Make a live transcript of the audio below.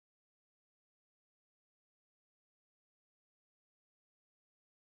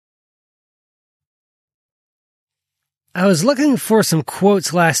I was looking for some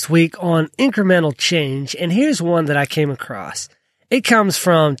quotes last week on incremental change, and here's one that I came across. It comes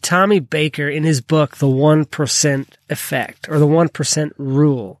from Tommy Baker in his book, The 1% Effect, or The 1%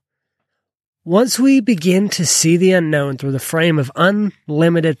 Rule. Once we begin to see the unknown through the frame of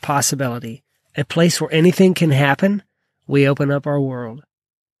unlimited possibility, a place where anything can happen, we open up our world.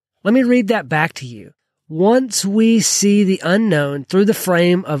 Let me read that back to you. Once we see the unknown through the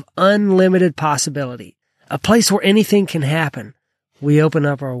frame of unlimited possibility, a place where anything can happen, we open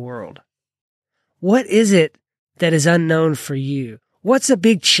up our world. What is it that is unknown for you? What's a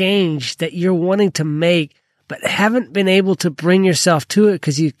big change that you're wanting to make but haven't been able to bring yourself to it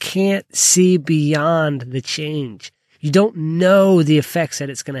because you can't see beyond the change? You don't know the effects that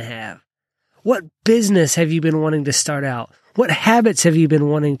it's going to have. What business have you been wanting to start out? What habits have you been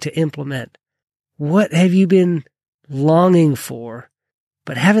wanting to implement? What have you been longing for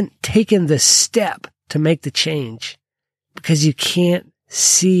but haven't taken the step to make the change because you can't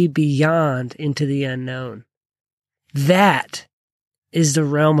see beyond into the unknown? That is the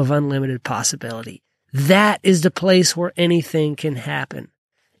realm of unlimited possibility. That is the place where anything can happen.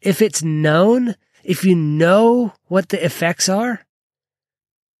 If it's known, if you know what the effects are,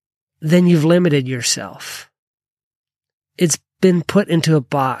 then you've limited yourself. It's been put into a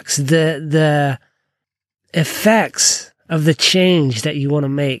box. The effects of the change that you want to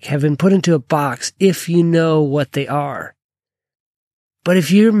make have been put into a box if you know what they are. But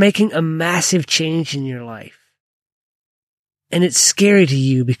if you're making a massive change in your life, and it's scary to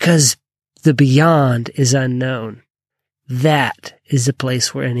you because the beyond is unknown, that is the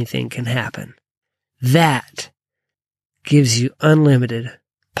place where anything can happen. That gives you unlimited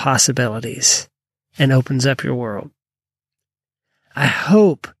possibilities and opens up your world. I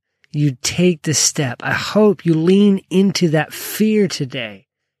hope you take the step. I hope you lean into that fear today.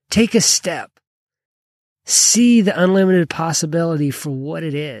 Take a step. See the unlimited possibility for what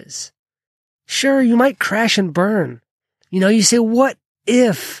it is. Sure, you might crash and burn. You say, what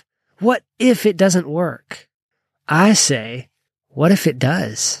if it doesn't work? I say, what if it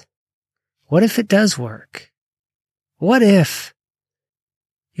does? What if it does work? What if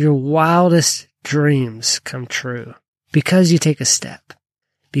your wildest dreams come true because you take a step?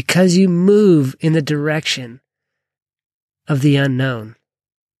 Because you move in the direction of the unknown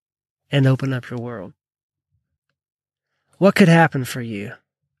and open up your world. What could happen for you?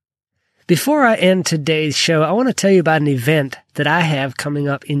 Before I end today's show, I want to tell you about an event that I have coming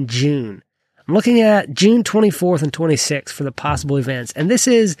up in June. I'm looking at June 24th and 26th for the possible events, and this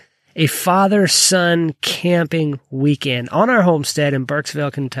is a father-son camping weekend on our homestead in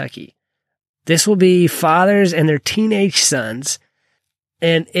Burkesville, Kentucky. This will be fathers and their teenage sons,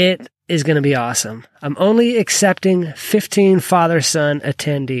 and it is going to be awesome. I'm only accepting 15 father-son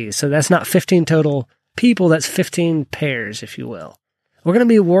attendees. So that's not 15 total people. That's 15 pairs, if you will. We're going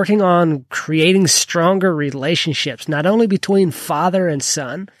to be working on creating stronger relationships, not only between father and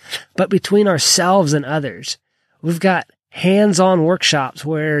son, but between ourselves and others. We've got hands-on workshops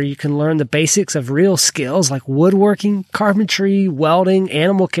where you can learn the basics of real skills like woodworking, carpentry, welding,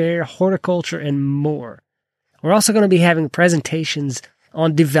 animal care, horticulture, and more. We're also going to be having presentations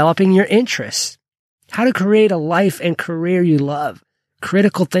on developing your interests, how to create a life and career you love,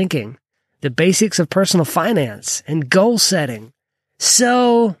 critical thinking, the basics of personal finance, and goal setting.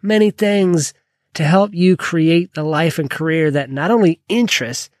 So many things to help you create the life and career that not only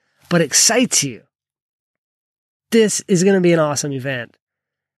interests, but excites you. This is going to be an awesome event.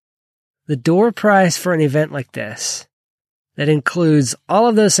 The door price for an event like this, that includes all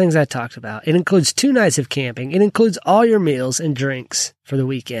of those things I talked about. It includes 2 nights of camping. It includes all your meals and drinks for the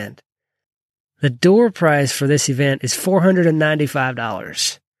weekend. The door price for this event is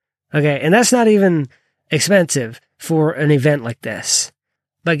 $495. Okay, and that's not even expensive for an event like this.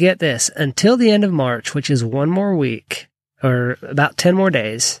 But get this, until the end of March, which is 1 more week, or about 10 more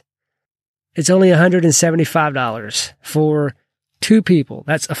days, it's only $175 for 2 people.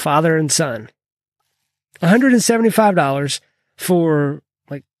 That's a father and son. $175 for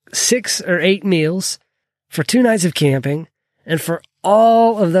like 6 or 8 meals, for 2 nights of camping, and for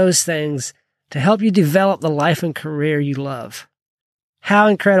all of those things to help you develop the life and career you love. How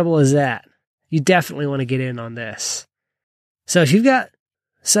incredible is that? You definitely want to get in on this. So if you've got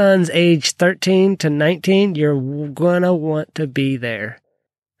sons age 13 to 19, you're going to want to be there.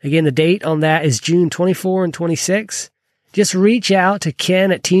 Again, the date on that is June 24 and 26. Just reach out to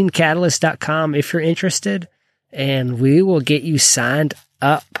Ken at teencatalyst.com if you're interested, and we will get you signed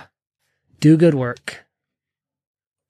up. Do good work.